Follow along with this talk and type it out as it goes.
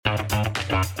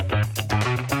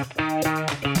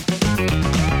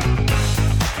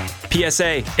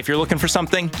PSA, if you're looking for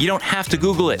something, you don't have to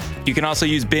Google it. You can also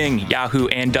use Bing, Yahoo,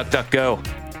 and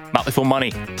DuckDuckGo. Motley Fool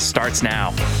Money starts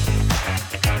now.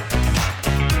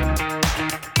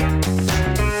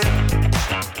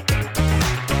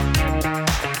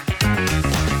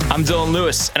 I'm Dylan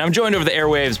Lewis, and I'm joined over the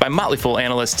airwaves by Motley Fool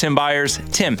analyst Tim Beyers.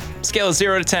 Tim, scale of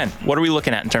 0 to 10. What are we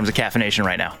looking at in terms of caffeination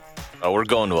right now? Oh, we're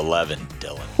going to 11,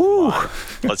 Dylan.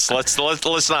 Let's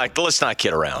not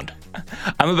kid around.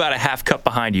 I'm about a half cup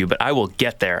behind you, but I will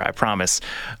get there, I promise.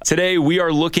 Today, we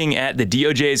are looking at the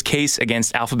DOJ's case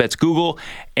against Alphabet's Google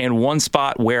and one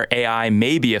spot where AI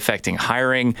may be affecting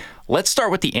hiring. Let's start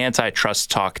with the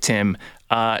antitrust talk, Tim.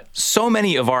 So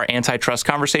many of our antitrust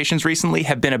conversations recently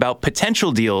have been about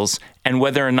potential deals and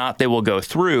whether or not they will go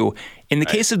through. In the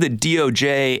case of the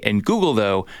DOJ and Google,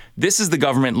 though, this is the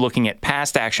government looking at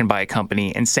past action by a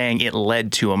company and saying it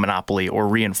led to a monopoly or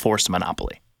reinforced a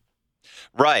monopoly.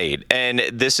 Right. And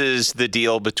this is the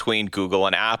deal between Google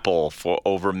and Apple for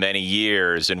over many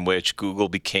years, in which Google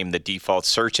became the default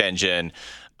search engine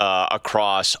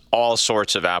across all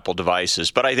sorts of Apple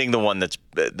devices. But I think the one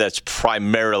that's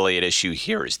primarily at issue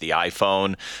here is the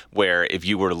iPhone, where if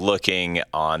you were looking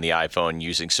on the iPhone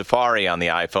using Safari on the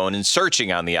iPhone and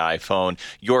searching on the iPhone,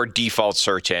 your default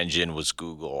search engine was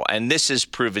Google. And this has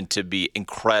proven to be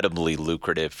incredibly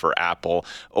lucrative for Apple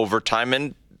over time,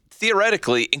 and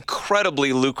theoretically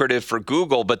incredibly lucrative for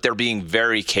Google, but they're being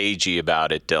very cagey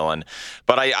about it, Dylan.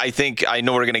 But I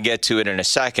know we're going to get to it in a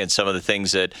second, some of the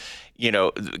things that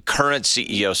current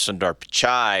CEO Sundar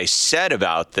Pichai said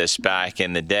about this back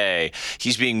in the day.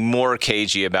 He's being more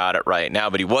cagey about it right now,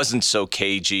 but he wasn't so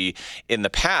cagey in the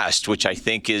past, which I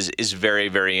think is very,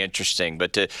 very interesting.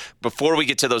 But before we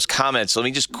get to those comments, let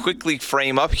me just quickly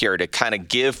frame up here to kind of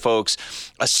give folks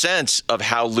a sense of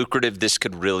how lucrative this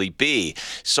could really be.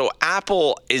 So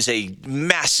Apple is a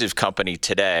massive company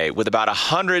today with about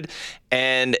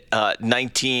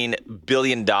 $119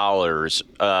 billion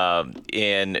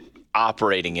in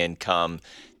operating income.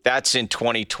 That's in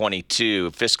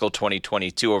 2022, fiscal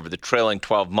 2022, over the trailing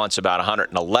 12 months, about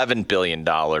 $111 billion in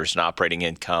operating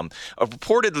income.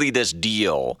 Reportedly, this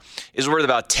deal is worth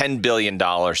about $10 billion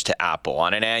to Apple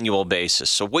on an annual basis.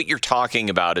 So what you're talking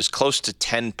about is close to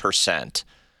 10%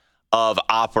 of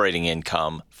operating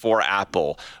income for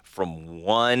Apple from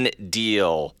one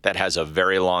deal that has a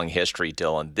very long history,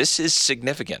 Dylan. This is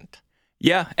significant.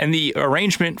 Yeah, and the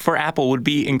arrangement for Apple would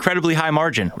be incredibly high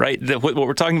margin, right? What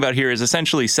we're talking about here is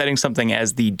essentially setting something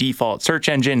as the default search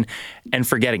engine and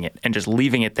forgetting it and just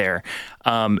leaving it there.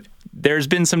 There's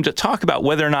been some talk about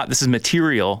whether or not this is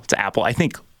material to Apple. I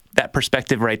think that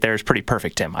perspective right there is pretty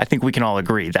perfect, Tim. I think we can all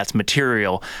agree that's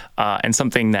material and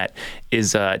something that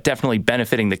is definitely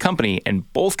benefiting the company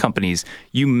and both companies.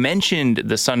 You mentioned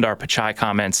the Sundar Pichai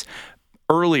comments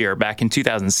earlier, back in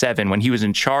 2007, when he was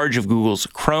in charge of Google's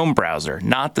Chrome browser,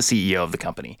 not the CEO of the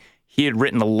company. He had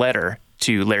written a letter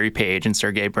to Larry Page and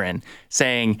Sergey Brin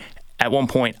saying, at one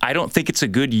point, I don't think it's a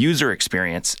good user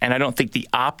experience, and I don't think the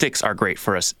optics are great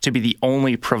for us to be the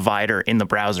only provider in the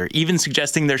browser, even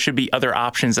suggesting there should be other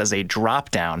options as a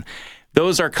drop-down.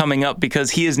 Those are coming up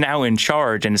because he is now in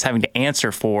charge and is having to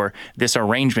answer for this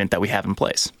arrangement that we have in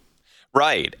place.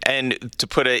 Right. And to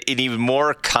put an even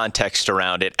more context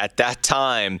around it, at that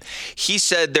time, he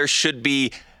said there should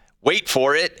be, wait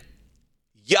for it,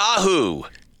 Yahoo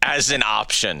as an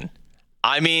option.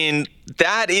 I mean,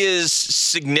 that is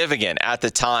significant at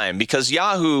the time because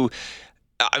Yahoo,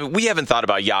 we haven't thought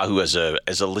about Yahoo as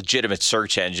a legitimate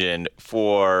search engine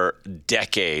for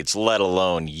decades, let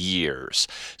alone years.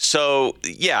 So,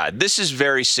 yeah, this is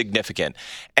very significant.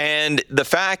 And the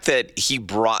fact that he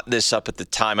brought this up at the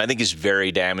time, I think, is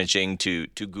very damaging to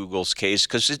Google's case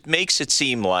because it makes it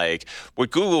seem like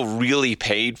what Google really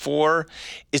paid for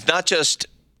is not just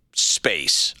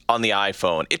space on the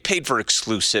iPhone. It paid for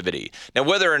exclusivity. Now,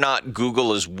 whether or not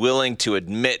Google is willing to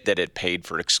admit that it paid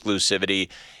for exclusivity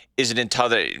is an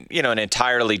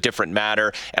entirely different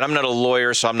matter. And I'm not a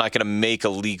lawyer, so I'm not going to make a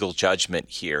legal judgment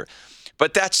here.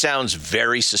 But that sounds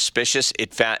very suspicious.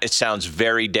 It sounds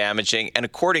very damaging. And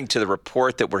according to the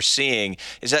report that we're seeing,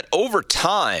 is that over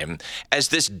time, as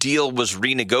this deal was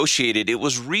renegotiated, it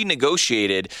was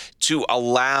renegotiated to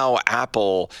allow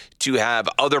Apple to have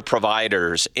other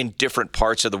providers in different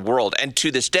parts of the world. And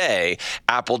to this day,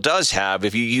 Apple does have,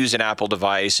 if you use an Apple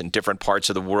device in different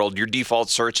parts of the world, your default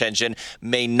search engine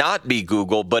may not be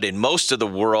Google, but in most of the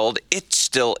world, it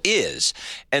still is.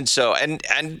 And so, and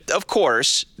of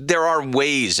course, there are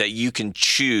ways that you can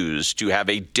choose to have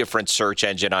a different search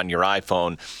engine on your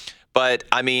iPhone. But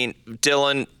I mean,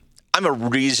 Dylan, I'm a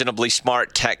reasonably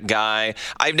smart tech guy.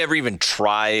 I've never even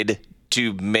tried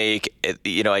to make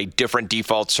a different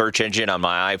default search engine on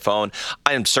my iPhone.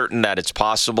 I am certain that it's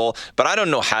possible, but I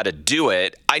don't know how to do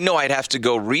it. I know I'd have to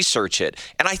go research it.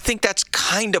 And I think that's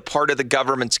kind of part of the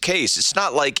government's case. It's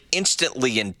not like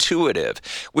instantly intuitive,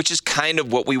 which is kind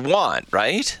of what we want,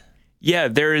 right? Yeah,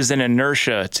 there is an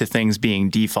inertia to things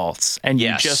being defaults. And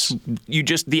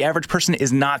the average person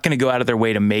is not going to go out of their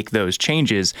way to make those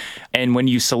changes. And when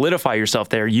you solidify yourself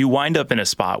there, you wind up in a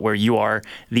spot where you are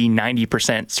the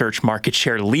 90% search market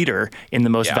share leader in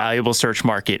the most valuable search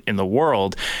market in the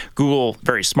world. Google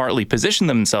very smartly positioned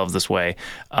themselves this way,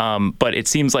 but it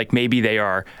seems like maybe they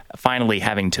are finally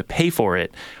having to pay for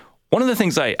it. One of the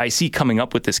things I see coming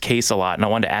up with this case a lot, and I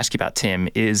wanted to ask you about, Tim,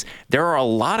 is there are a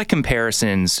lot of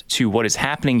comparisons to what is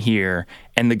happening here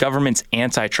and the government's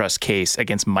antitrust case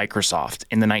against Microsoft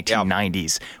in the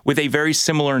 1990s, with a very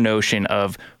similar notion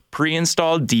of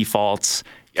pre-installed defaults,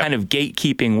 kind of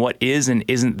gatekeeping what is and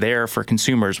isn't there for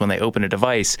consumers when they open a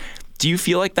device. Do you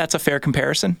feel like that's a fair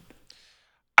comparison?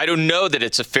 I don't know that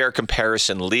it's a fair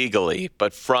comparison legally,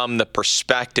 but from the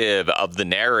perspective of the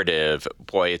narrative,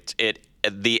 boy,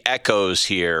 the echoes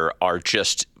here are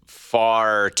just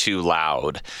far too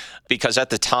loud. Because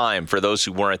at the time, for those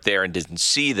who weren't there and didn't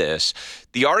see this,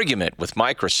 the argument with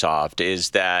Microsoft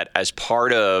is that as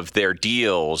part of their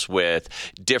deals with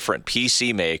different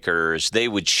PC makers, they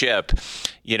would ship,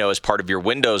 as part of your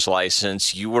Windows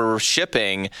license, you were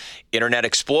shipping Internet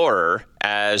Explorer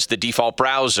as the default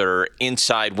browser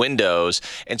inside Windows.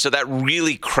 And so that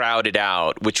really crowded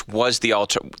out, which was the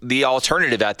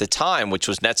alternative at the time, which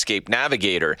was Netscape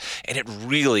Navigator. And it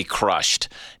really crushed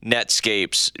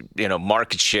Netscape's,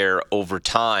 market share over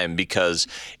time because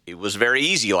it was very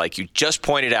easy. Like you just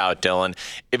pointed out, Dylan,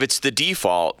 if it's the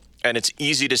default and it's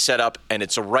easy to set up and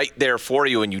it's right there for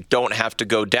you and you don't have to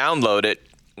go download it,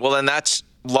 well, then that's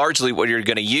largely what you're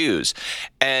going to use.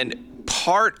 And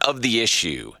part of the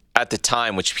issue at the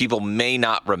time, which people may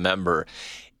not remember,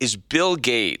 is Bill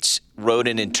Gates wrote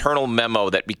an internal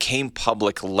memo that became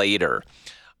public later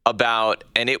about,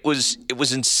 and it was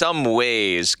in some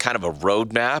ways kind of a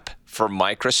roadmap for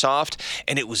Microsoft,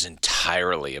 and it was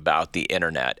entirely about the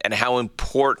internet and how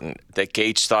important that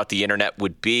Gates thought the internet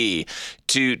would be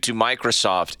to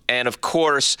Microsoft. And of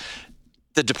course,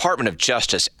 the Department of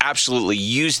Justice absolutely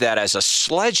used that as a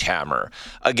sledgehammer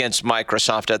against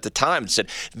Microsoft at the time. It said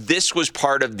this was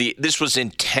this was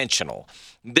intentional.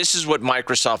 This is what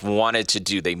Microsoft wanted to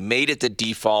do. They made it the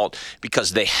default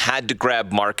because they had to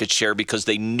grab market share, because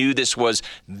they knew this was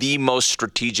the most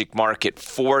strategic market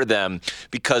for them,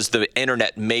 because the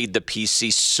internet made the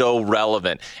PC so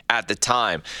relevant at the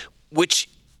time, which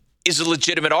is a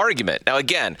legitimate argument. Now,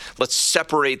 again, let's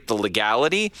separate the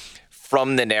legality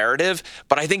from the narrative,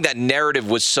 but I think that narrative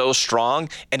was so strong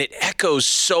and it echoes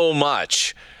so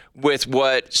much with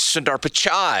what Sundar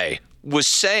Pichai was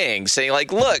saying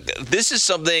like, look, this is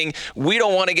something we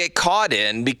don't want to get caught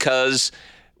in, because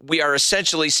we are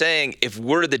essentially saying if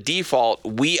we're the default,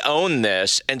 we own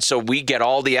this, and so we get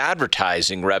all the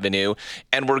advertising revenue,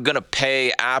 and we're going to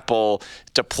pay Apple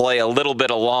to play a little bit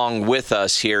along with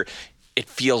us here. It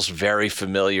feels very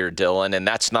familiar, Dylan, and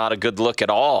that's not a good look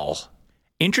at all.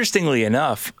 Interestingly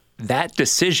enough, that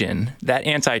decision, that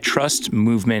antitrust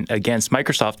movement against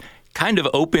Microsoft, kind of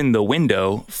opened the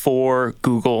window for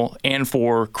Google and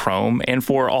for Chrome and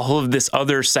for all of this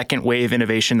other second wave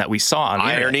innovation that we saw on the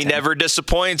internet. Irony never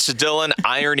disappoints, Dylan.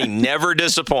 Irony never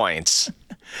disappoints.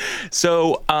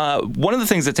 So one of the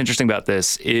things that's interesting about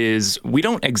this is we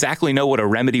don't exactly know what a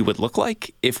remedy would look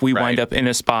like if we wind up in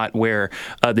a spot where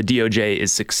the DOJ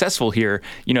is successful here.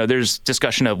 There's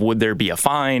discussion of would there be a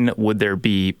fine? Would there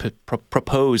be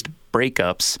proposed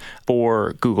breakups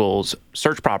for Google's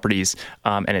search properties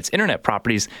and its internet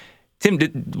properties? Tim,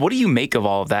 what do you make of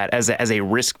all of that as a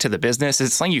risk to the business? Is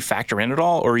it something you factor in at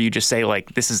all, or you just say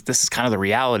like this is kind of the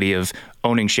reality of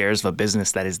owning shares of a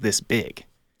business that is this big?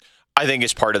 I think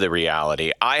it's part of the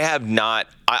reality.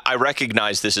 I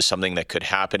recognize this is something that could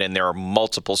happen, and there are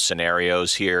multiple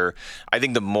scenarios here. I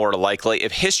think the more likely,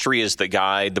 if history is the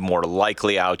guide, the more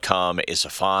likely outcome is a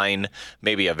fine,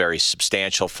 maybe a very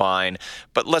substantial fine.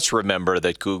 But let's remember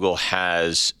that Google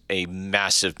has a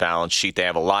massive balance sheet. They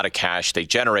have a lot of cash. They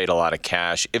generate a lot of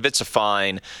cash. If it's a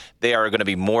fine, they are going to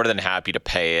be more than happy to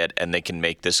pay it, and they can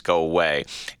make this go away.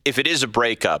 If it is a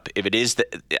breakup,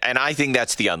 and I think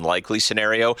that's the unlikely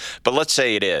scenario, but let's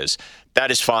say it is, that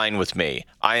is fine with me.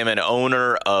 I am an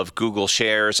owner of Google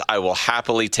shares. I will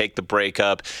happily take the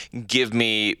breakup. Give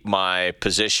me my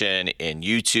position in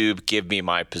YouTube. Give me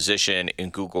my position in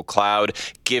Google Cloud.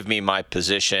 Give me my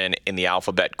position in the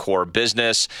Alphabet core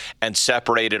business, and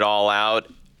separate it all out.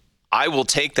 I will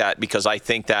take that because I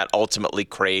think that ultimately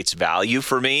creates value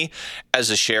for me as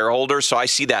a shareholder. So I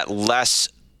see that less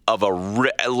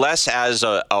as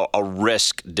a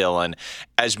risk, Dylan,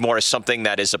 as more as something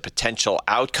that is a potential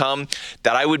outcome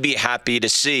that I would be happy to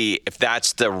see if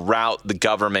that's the route the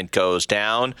government goes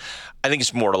down. I think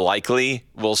it's more likely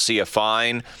we'll see a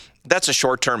fine. That's a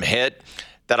short-term hit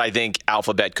that I think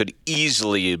Alphabet could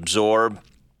easily absorb.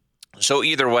 So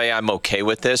either way, I'm okay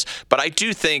with this. But I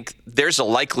do think there's a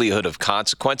likelihood of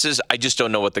consequences. I just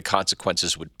don't know what the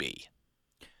consequences would be.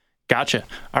 Gotcha.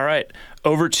 All right.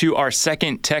 Over to our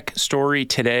second tech story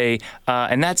today.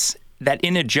 And that's that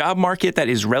in a job market that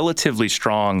is relatively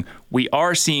strong, we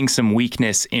are seeing some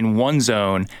weakness in one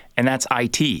zone, and that's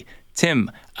IT.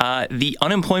 Tim, the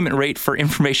unemployment rate for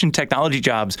information technology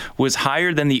jobs was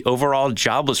higher than the overall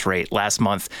jobless rate last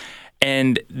month.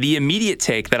 And the immediate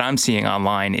take that I'm seeing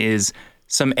online is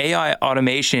some AI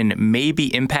automation may be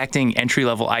impacting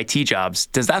entry-level IT jobs.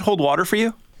 Does that hold water for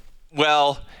you?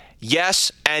 Well,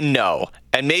 yes and no.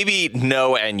 And maybe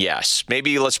no and yes.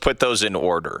 Maybe let's put those in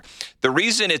order. The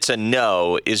reason it's a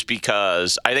no is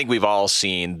because I think we've all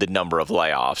seen the number of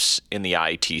layoffs in the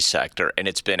IT sector, and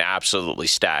it's been absolutely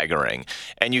staggering.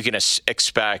 And you can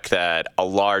expect that a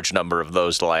large number of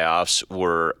those layoffs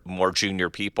were more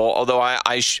junior people, although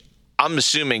I'm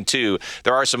assuming, too,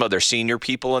 there are some other senior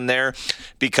people in there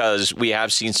because we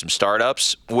have seen some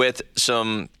startups with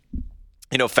some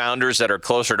founders that are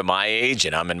closer to my age,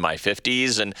 and I'm in my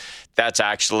 50s, and that's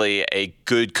actually a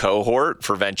good cohort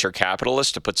for venture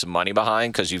capitalists to put some money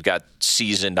behind because you've got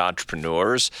seasoned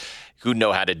entrepreneurs who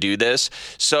know how to do this.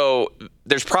 So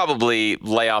there's probably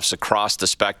layoffs across the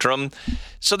spectrum.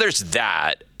 So there's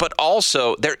that. But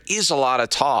also, there is a lot of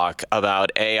talk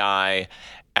about AI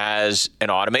as an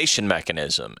automation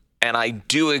mechanism. And I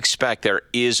do expect there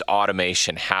is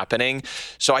automation happening.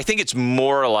 So I think it's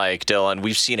more like, Dylan,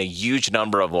 we've seen a huge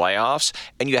number of layoffs,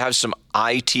 and you have some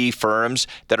IT firms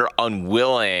that are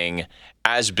unwilling,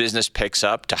 as business picks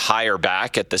up, to hire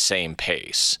back at the same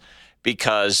pace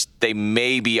because they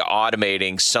may be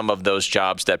automating some of those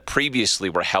jobs that previously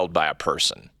were held by a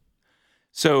person.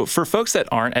 So for folks that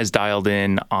aren't as dialed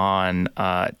in on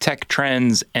tech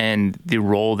trends and the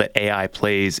role that AI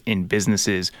plays in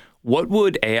businesses, what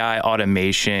would AI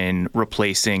automation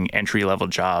replacing entry-level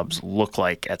jobs look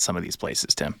like at some of these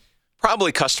places, Tim?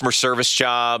 Probably customer service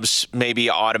jobs, maybe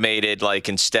automated, like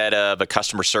instead of a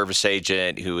customer service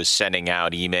agent who is sending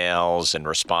out emails and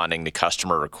responding to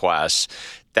customer requests,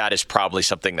 that is probably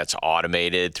something that's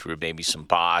automated through maybe some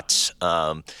bots.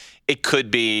 It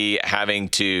could be having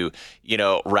to,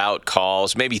 route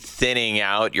calls, maybe thinning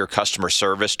out your customer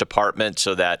service department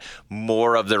so that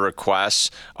more of the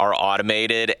requests are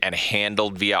automated and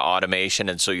handled via automation.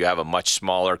 And so you have a much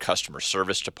smaller customer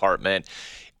service department.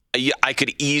 I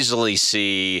could easily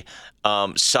see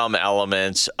some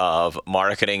elements of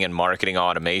marketing and marketing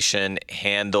automation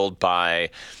handled by,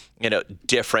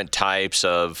 different types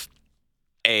of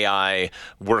AI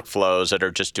workflows that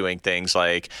are just doing things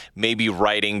like maybe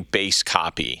writing base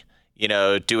copy,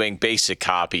 doing basic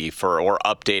copy or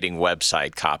updating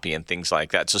website copy and things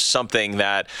like that. So something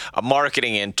that a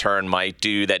marketing intern might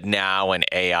do that now an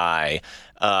AI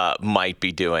might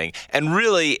be doing. And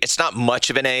really, it's not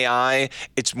much of an AI.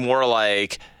 It's more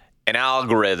like an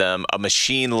algorithm, a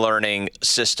machine learning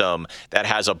system that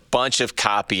has a bunch of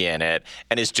copy in it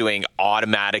and is doing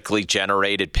automatically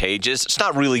generated pages. It's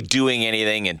not really doing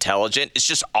anything intelligent. It's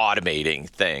just automating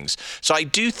things. So I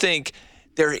do think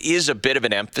there is a bit of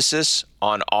an emphasis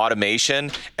on automation,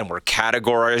 and we're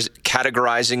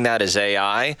categorizing that as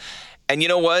AI. And you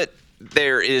know what?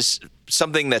 There is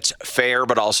something that's fair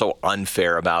but also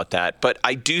unfair about that. But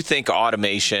I do think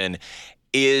automation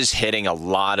is hitting a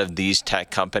lot of these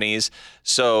tech companies.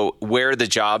 So where the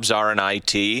jobs are in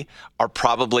IT are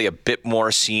probably a bit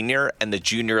more senior, and the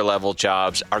junior level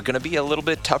jobs are going to be a little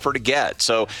bit tougher to get.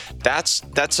 So that's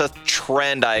a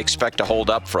trend I expect to hold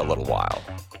up for a little while.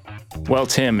 Well,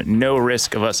 Tim, no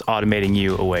risk of us automating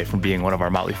you away from being one of our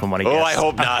Motley Fool Money guests. Oh, I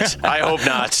hope not. I hope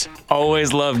not.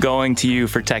 Always love going to you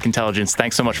for tech intelligence.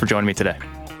 Thanks so much for joining me today.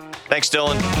 Thanks,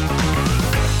 Dylan.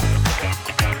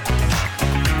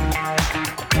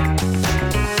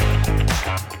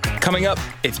 Coming up,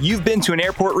 if you've been to an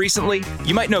airport recently,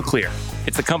 you might know Clear.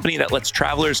 It's the company that lets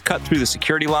travelers cut through the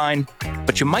security line,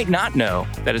 but you might not know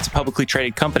that it's a publicly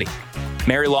traded company.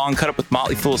 Mary Long caught up with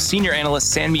Motley Fool's senior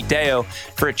analyst Sanmeet Deo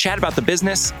for a chat about the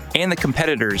business and the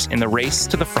competitors in the race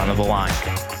to the front of the line.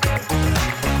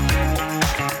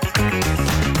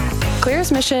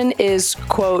 Clear's mission is,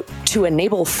 quote, to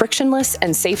enable frictionless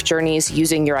and safe journeys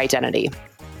using your identity,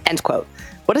 end quote.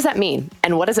 What does that mean?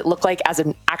 And what does it look like as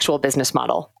an actual business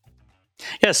model?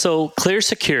 Yeah, so Clear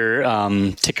Secure,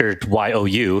 ticker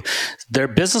YOU, their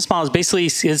business model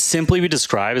is simply be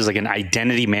described as like an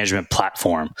identity management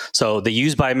platform. So they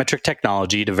use biometric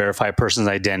technology to verify a person's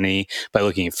identity by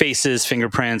looking at faces,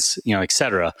 fingerprints, et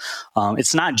cetera.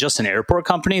 It's not just an airport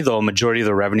company, though a majority of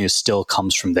the revenue still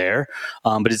comes from there.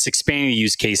 But it's expanding to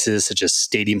use cases such as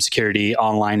stadium security,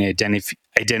 online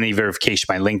identity verification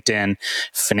by LinkedIn,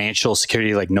 financial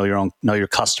security like know your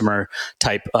customer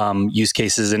type use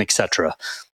cases, and etc.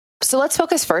 So let's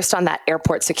focus first on that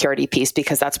airport security piece,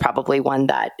 because that's probably one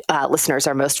that listeners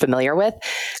are most familiar with.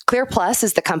 Clear Plus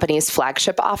is the company's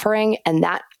flagship offering, and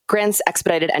that grants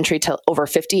expedited entry to over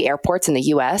 50 airports in the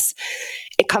US.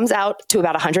 It comes out to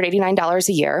about $189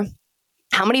 a year.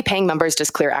 How many paying members does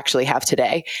Clear actually have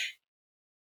today?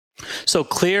 So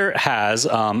Clear has,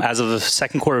 as of the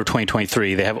second quarter of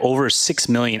 2023, they have over 6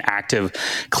 million active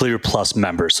Clear Plus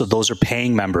members. So those are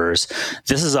paying members.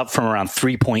 This is up from around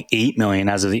 3.8 million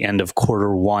as of the end of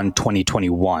quarter one,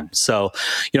 2021. So,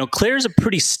 Clear is a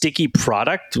pretty sticky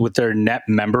product with their net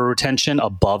member retention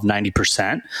above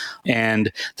 90%.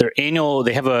 And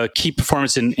they have a key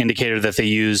performance indicator that they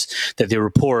use, that they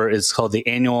report. It's called the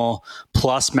annual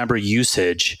Plus member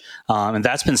usage. And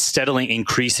that's been steadily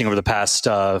increasing over the past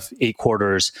 8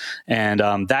 quarters, and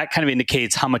that kind of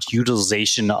indicates how much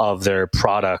utilization of their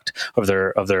product, of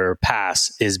their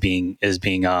pass is being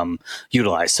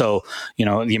utilized. So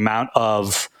the amount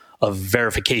of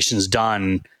verifications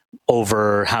done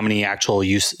over how many actual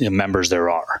members there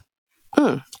are.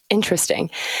 Interesting.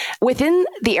 Within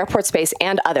the airport space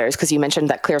and others, because you mentioned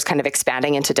that Clear's kind of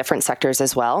expanding into different sectors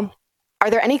as well, are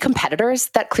there any competitors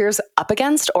that Clear's up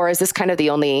against, or is this kind of the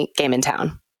only game in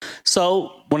town?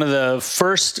 So one of the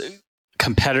first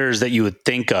competitors that you would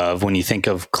think of when you think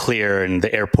of Clear and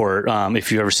the airport,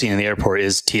 if you've ever seen in the airport,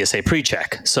 is TSA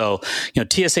PreCheck. So,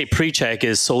 TSA PreCheck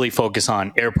is solely focused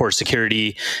on airport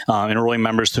security, enrolling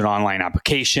members through an online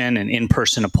application and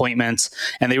in-person appointments,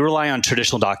 and they rely on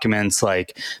traditional documents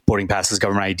like boarding passes,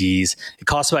 government IDs. It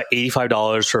costs about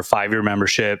 $85 for a 5-year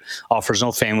membership, offers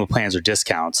no family plans or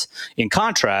discounts. In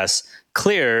contrast,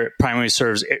 Clear primarily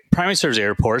serves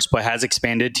airports, but has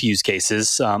expanded to their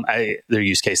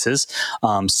use cases,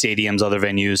 stadiums, other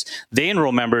venues. They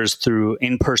enroll members through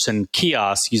in-person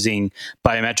kiosks using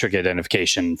biometric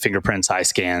identification, fingerprints, eye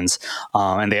scans,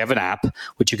 and they have an app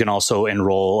which you can also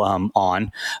enroll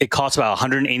on. It costs about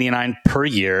 $189 per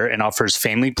year and offers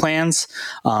family plans,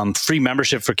 free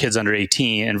membership for kids under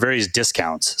 18, and various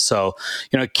discounts. So,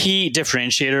 a key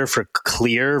differentiator for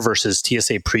Clear versus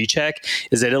TSA PreCheck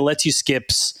is that it lets you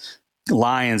skips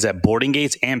lines at boarding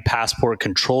gates and passport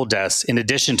control desks in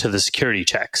addition to the security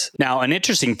checks. Now, an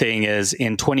interesting thing is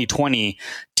in 2020,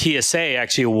 TSA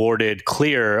actually awarded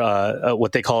Clear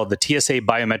what they call the TSA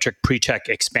Biometric PreCheck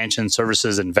Expansion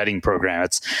Services and Vetting Program.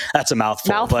 That's a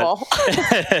mouthful. But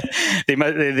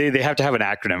they have to have an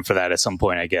acronym for that at some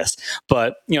point, I guess.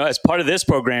 But as part of this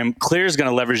program, Clear is going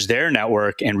to leverage their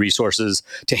network and resources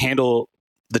to handle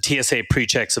the TSA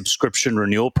PreCheck subscription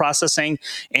renewal processing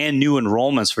and new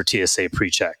enrollments for TSA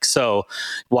PreCheck. So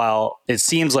while it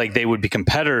seems like they would be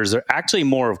competitors, they're actually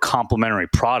more of complementary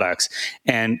products.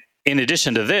 And in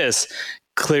addition to this,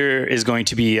 Clear is going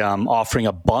to be offering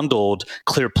a bundled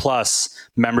Clear Plus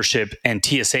membership and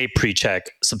TSA PreCheck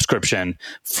subscription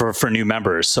for new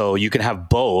members. So you can have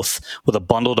both with a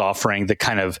bundled offering that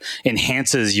kind of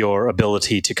enhances your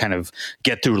ability to kind of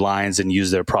get through lines and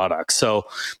use their products. So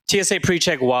TSA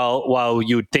PreCheck, while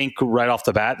you would think right off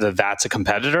the bat that that's a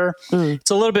competitor, it's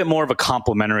a little bit more of a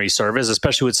complementary service,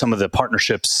 especially with some of the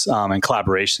partnerships and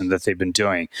collaboration that they've been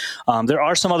doing. There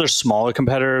are some other smaller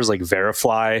competitors like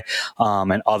Verify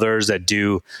and others that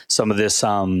do some of this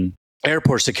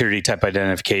airport security type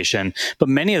identification, but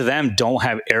many of them don't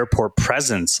have airport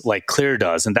presence like Clear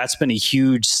does. And that's been a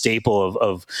huge staple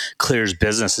of Clear's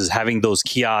business, is having those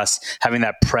kiosks, having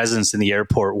that presence in the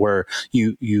airport where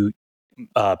you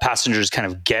passengers kind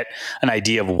of get an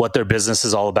idea of what their business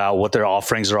is all about, what their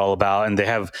offerings are all about. And they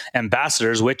have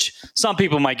ambassadors, which some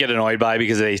people might get annoyed by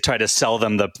because they try to sell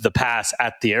them the pass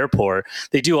at the airport.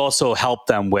 They do also help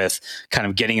them with kind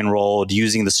of getting enrolled,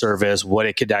 using the service, what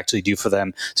it could actually do for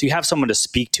them. So you have someone to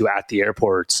speak to at the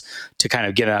airports to kind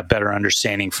of get a better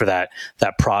understanding for that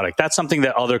product. That's something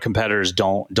that other competitors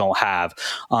don't have.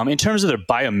 In terms of their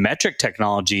biometric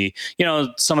technology,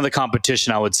 some of the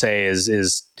competition I would say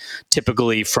is typically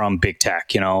from big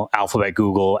tech, Alphabet,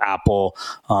 Google, Apple,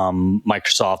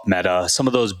 Microsoft, Meta, some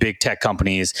of those big tech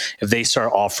companies. If they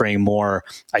start offering more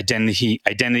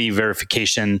identity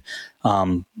verification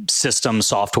system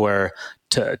software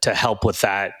to help with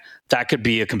that could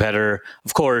be a competitor.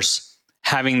 Of course,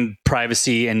 having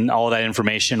privacy and all that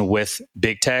information with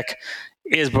big tech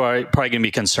is probably going to be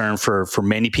a concern for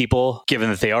many people, given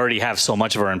that they already have so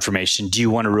much of our information. Do you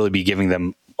want to really be giving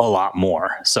them a lot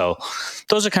more? So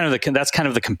those are that's kind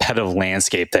of the competitive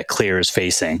landscape that Clear is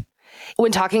facing.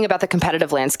 When talking about the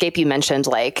competitive landscape, you mentioned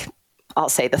I'll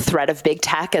say the threat of big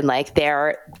tech and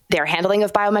their handling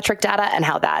of biometric data and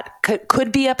how that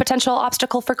could be a potential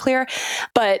obstacle for Clear.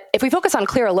 But if we focus on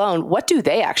Clear alone, what do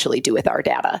they actually do with our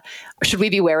data? Should we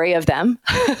be wary of them?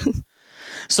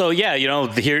 So yeah,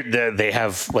 here they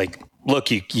have look,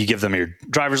 you give them your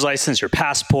driver's license, your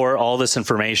passport, all this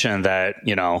information that,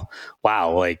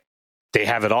 wow, they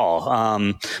have it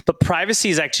all. But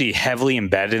privacy is actually heavily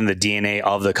embedded in the DNA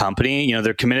of the company.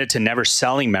 They're committed to never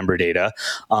selling member data.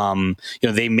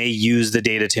 They may use the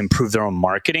data to improve their own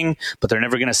marketing, but they're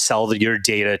never going to sell your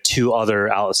data to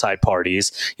other outside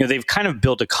parties. They've kind of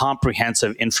built a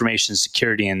comprehensive information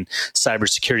security and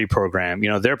cybersecurity program.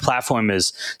 Their platform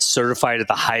is certified at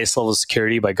the highest level of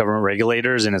security by government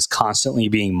regulators and is constantly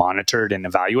being monitored and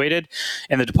evaluated.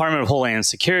 And the Department of Homeland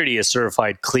Security has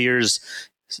certified Clear's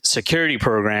security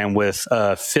program with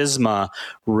a FISMA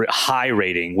high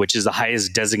rating, which is the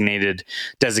highest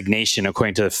designation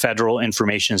according to the Federal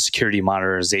Information Security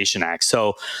Modernization Act.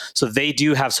 So they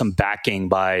do have some backing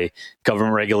by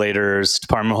government regulators,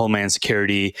 Department of Homeland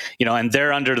Security, and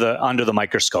they're under the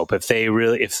microscope. If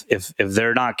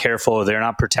they're not careful, they're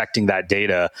not protecting that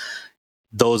data,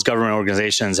 those government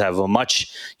organizations have a much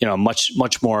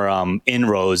more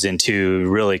inroads into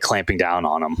really clamping down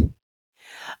on them.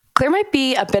 Clear might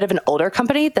be a bit of an older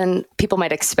company than people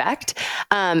might expect.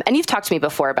 And you've talked to me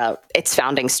before about its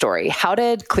founding story. How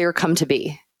did Clear come to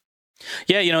be?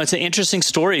 Yeah, it's an interesting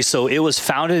story. So it was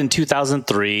founded in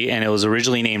 2003, and it was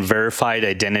originally named Verified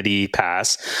Identity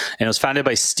Pass. And it was founded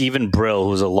by Stephen Brill,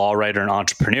 who was a law writer and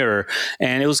entrepreneur.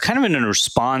 And it was kind of in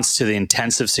response to the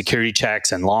intensive security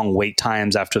checks and long wait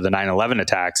times after the 9/11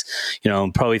 attacks.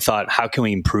 Probably thought, how can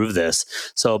we improve this?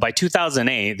 So by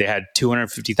 2008, they had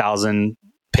 250,000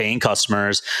 paying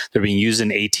customers. They're being used in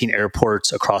 18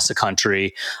 airports across the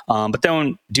country. But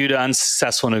then due to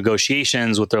unsuccessful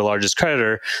negotiations with their largest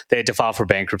creditor, they had to file for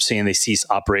bankruptcy and they ceased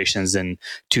operations in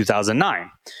 2009.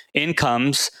 In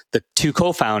comes the two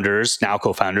co-founders,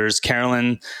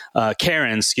 Karen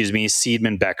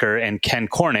Seidman Becker and Ken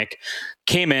Cornick,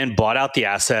 came in, bought out the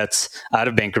assets out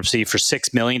of bankruptcy for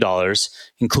 $6 million,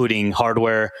 including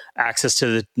hardware, access to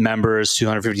the members,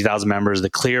 250,000 members, the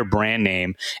Clear brand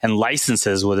name, and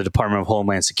licenses with the Department of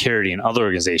Homeland Security and other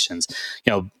organizations.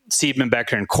 Seidman,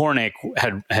 Becker, and Cornick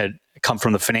had come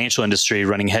from the financial industry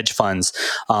running hedge funds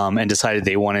and decided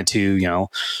they wanted to,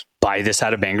 buy this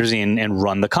out of bankruptcy and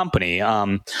run the company.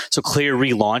 So Clear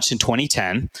relaunched in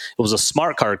 2010. It was a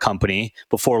smart card company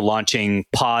before launching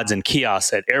pods and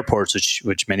kiosks at airports,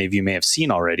 which many of you may have seen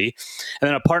already. And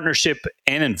then a partnership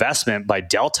and investment by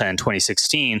Delta in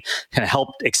 2016 kind of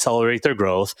helped accelerate their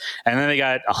growth. And then they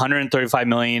got $135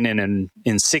 million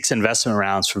in 6 investment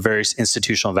rounds from various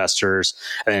institutional investors.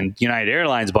 And then United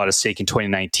Airlines bought a stake in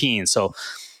 2019. So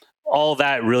all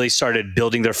that really started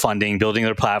building their funding, building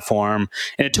their platform.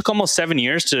 And it took almost 7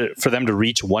 years for them to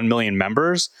reach 1 million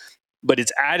members, but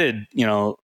it's added,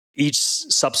 each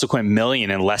subsequent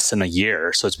million in less than a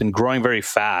year. So it's been growing very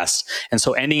fast. And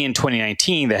so ending in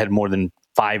 2019, they had more than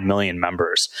 5 million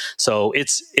members. So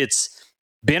it's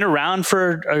been around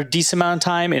for a decent amount of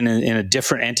time in a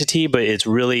different entity, but it's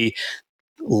really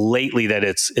lately that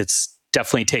it's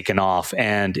definitely taken off,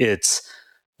 and it's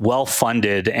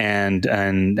well-funded and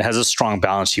has a strong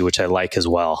balance sheet, which I like as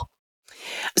well.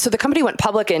 So the company went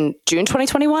public in June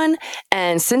 2021.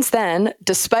 And since then,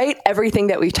 despite everything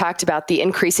that we've talked about, the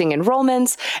increasing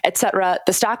enrollments, et cetera,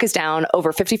 the stock is down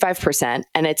over 55%,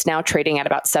 and it's now trading at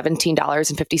about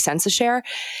 $17.50 a share.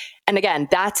 And again,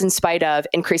 that's in spite of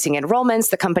increasing enrollments.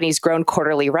 The company's grown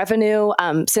quarterly revenue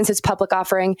since its public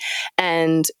offering.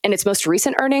 And in its most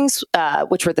recent earnings,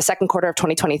 which were the second quarter of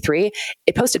 2023,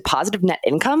 it posted positive net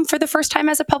income for the first time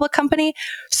as a public company.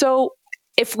 So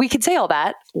if we could say all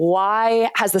that, why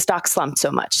has the stock slumped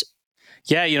so much?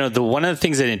 Yeah, one of the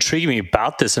things that intrigued me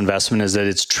about this investment is that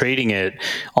it's trading at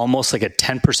almost like a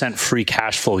 10% free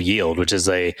cash flow yield, which is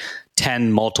a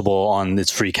 10 multiple on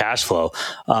its free cash flow.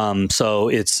 So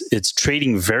it's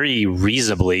trading very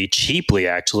reasonably, cheaply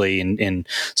actually. And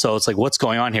so it's like, what's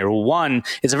going on here? Well, one,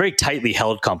 it's a very tightly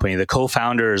held company. The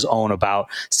co-founders own about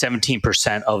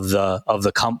 17% of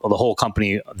the whole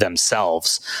company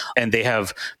themselves, and they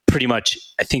have pretty much,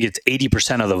 I think it's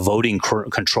 80% of the voting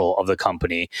control of the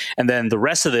company. And then the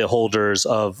rest of the holders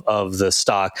of the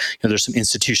stock, there's some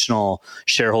institutional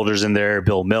shareholders in there,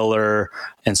 Bill Miller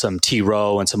and some T.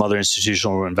 Rowe and some other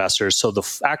institutional investors. So the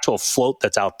actual float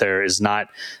that's out there is not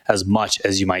as much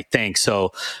as you might think.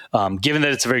 So given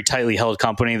that it's a very tightly held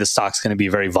company, the stock's going to be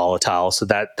very volatile. So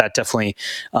that definitely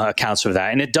accounts for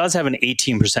that. And it does have an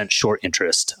 18% short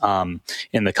interest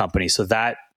in the company. So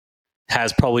that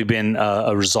has probably been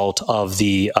a result of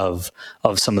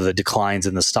some of the declines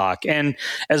in the stock. And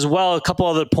as well, a couple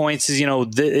other points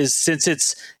is, since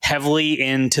it's heavily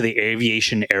into the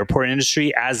aviation airport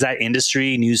industry, as that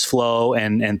industry news flow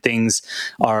and things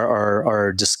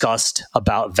are discussed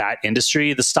about that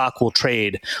industry, the stock will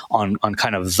trade on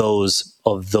kind of those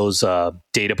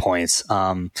data points.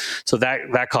 So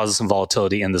that causes some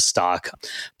volatility in the stock.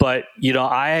 But,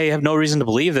 I have no reason to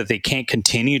believe that they can't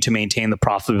continue to maintain the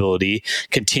profitability,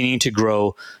 continue to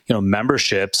grow,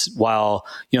 memberships while,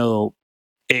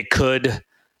 it could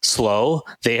slow.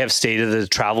 They have stated that the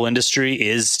travel industry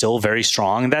is still very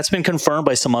strong. And that's been confirmed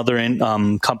by some other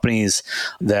companies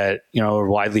that, are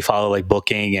widely followed, like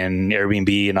Booking and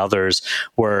Airbnb and others,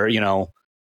 where,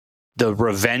 the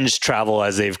revenge travel,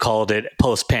 as they've called it,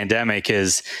 post-pandemic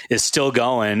is still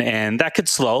going, and that could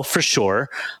slow for sure.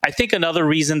 I think another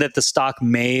reason that the stock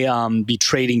may be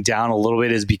trading down a little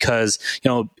bit is because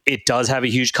it does have a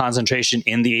huge concentration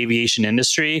in the aviation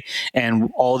industry, and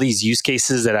all these use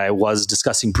cases that I was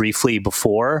discussing briefly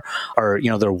before are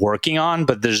they're working on,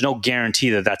 but there's no guarantee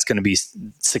that that's going to be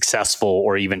successful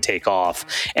or even take off,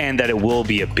 and that it will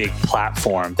be a big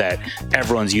platform that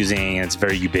everyone's using and it's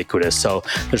very ubiquitous. So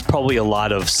there's probably a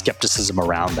lot of skepticism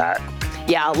around that.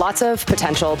 Yeah, lots of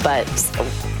potential, but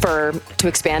to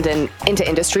expand into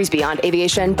industries beyond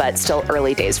aviation, but still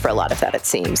early days for a lot of that, it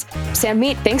seems.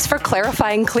 Sanmeet, thanks for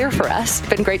clarifying Clear for us. It's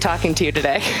been great talking to you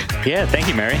today. Yeah, thank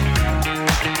you, Mary.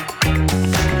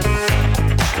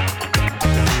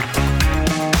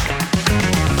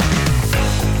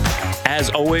 As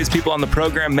always, people on the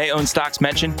program may own stocks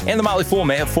mentioned, and the Motley Fool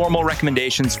may have formal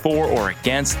recommendations for or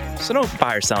against, so don't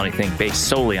buy or sell anything based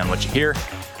solely on what you hear.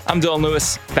 I'm Dylan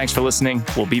Lewis. Thanks for listening.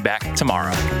 We'll be back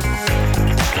tomorrow.